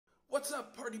What's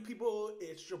up, party people?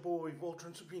 It's your boy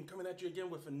Voltron Supreme coming at you again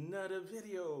with another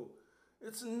video.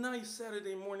 It's a nice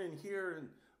Saturday morning here and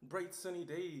bright sunny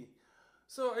day.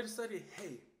 So I decided,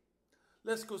 hey,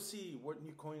 let's go see what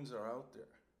new coins are out there.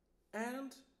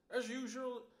 And as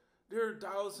usual, there are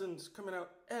thousands coming out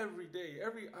every day.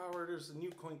 Every hour there's a new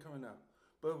coin coming out.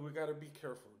 But we gotta be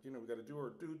careful. You know, we gotta do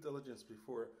our due diligence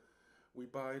before we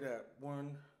buy that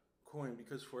one coin,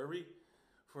 because for every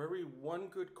one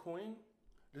good coin,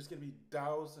 there's going to be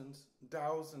thousands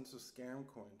of scam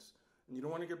coins, and you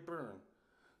don't want to get burned.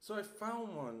 So I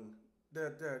found one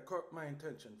that caught my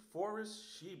attention.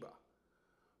 ForestShiba.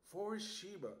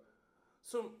 ForestShiba.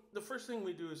 So the first thing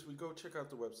we do is we go check out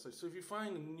the website. So if you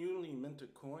find a newly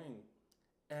minted coin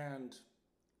and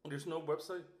there's no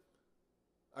website,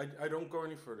 I don't go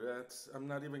any further. I'm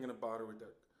not even going to bother with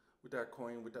that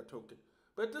coin, with that token.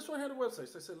 But this one had a website,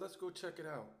 so I said, let's go check it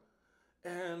out.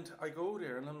 And I go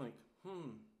there and I'm like,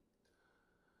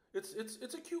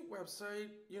 it's a cute website,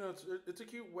 you know, it's a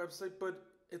cute website, but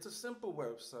it's a simple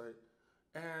website.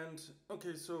 And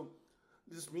okay, so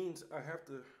this means I have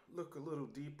to look a little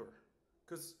deeper,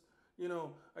 because, you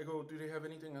know, I go, do they have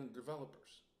anything on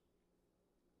developers?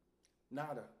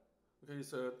 Nada. Okay,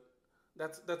 so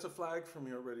that's a flag for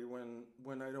me already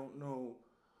when I don't know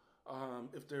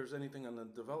if there's anything on the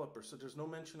developers. So there's no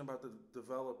mention about the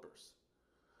developers.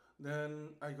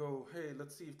 Then I go, hey,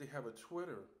 let's see if they have a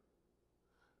Twitter.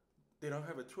 They don't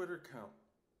have a Twitter account.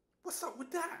 What's up with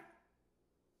that?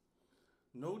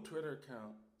 No Twitter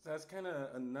account. That's kind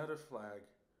of another flag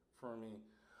for me.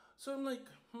 So I'm like,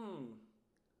 do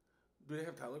they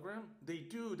have Telegram? They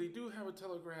do have a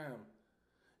Telegram.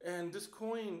 And this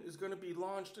coin is going to be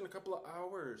launched in a couple of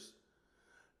hours.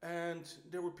 And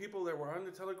there were people that were on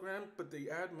the Telegram, but the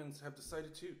admins have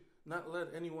decided to not let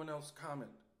anyone else comment.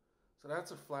 So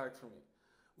that's a flag for me.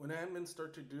 When admins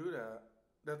start to do that,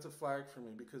 that's a flag for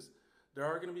me, because there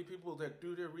are going to be people that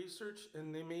do their research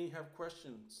and they may have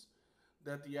questions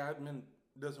that the admin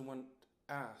doesn't want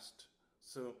asked.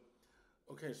 So,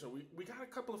 okay, so we got a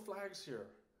couple of flags here,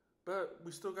 but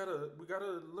we still gotta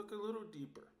look a little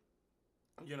deeper,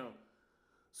 you know.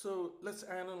 So let's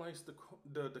analyze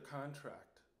the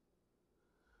contract.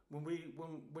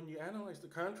 When you analyze the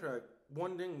contract,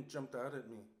 one thing jumped out at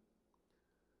me.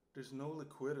 There's no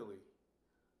liquidity.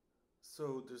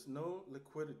 So there's no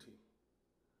liquidity.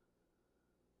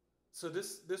 So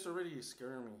this already is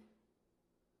scaring me.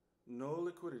 No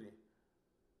liquidity.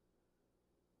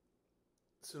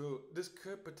 So this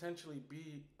could potentially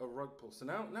be a rug pull. So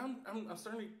now I'm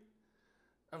starting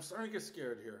to get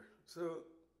scared here. So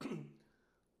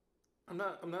I'm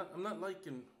not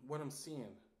liking what I'm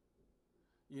seeing.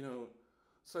 You know,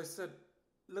 so I said,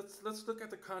 let's look at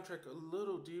the contract a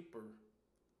little deeper.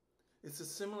 Is it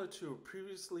similar to a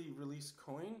previously released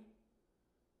coin?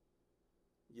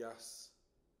 Yes.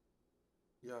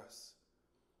 Yes.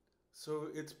 So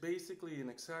it's basically an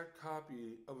exact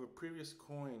copy of a previous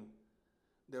coin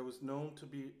that was known to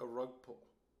be a rug pull.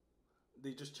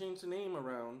 They just changed the name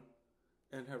around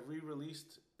and have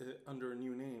re-released it under a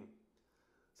new name.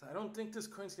 So I don't think this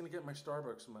coin's going to get my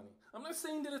Starbucks money. I'm not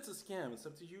saying that it's a scam. It's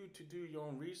up to you to do your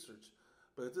own research.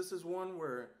 But this is one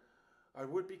where I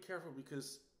would be careful,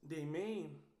 because they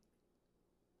may,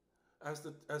 as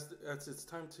it's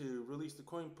time to release the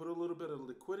coin, put a little bit of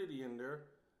liquidity in there,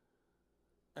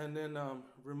 and then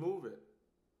remove it.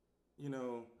 You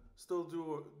know, still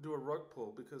do a rug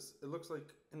pull, because it looks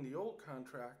like in the old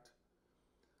contract,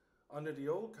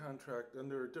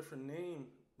 under a different name,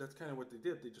 that's kind of what they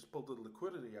did. They just pulled the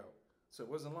liquidity out, so it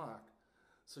wasn't locked.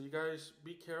 So you guys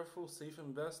be careful, safe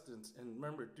investments, and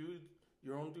remember, do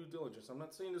your own due diligence. I'm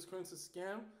not saying this coin's a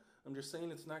scam. I'm just saying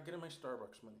it's not getting my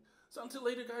Starbucks money. So until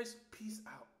later, guys, peace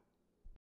out.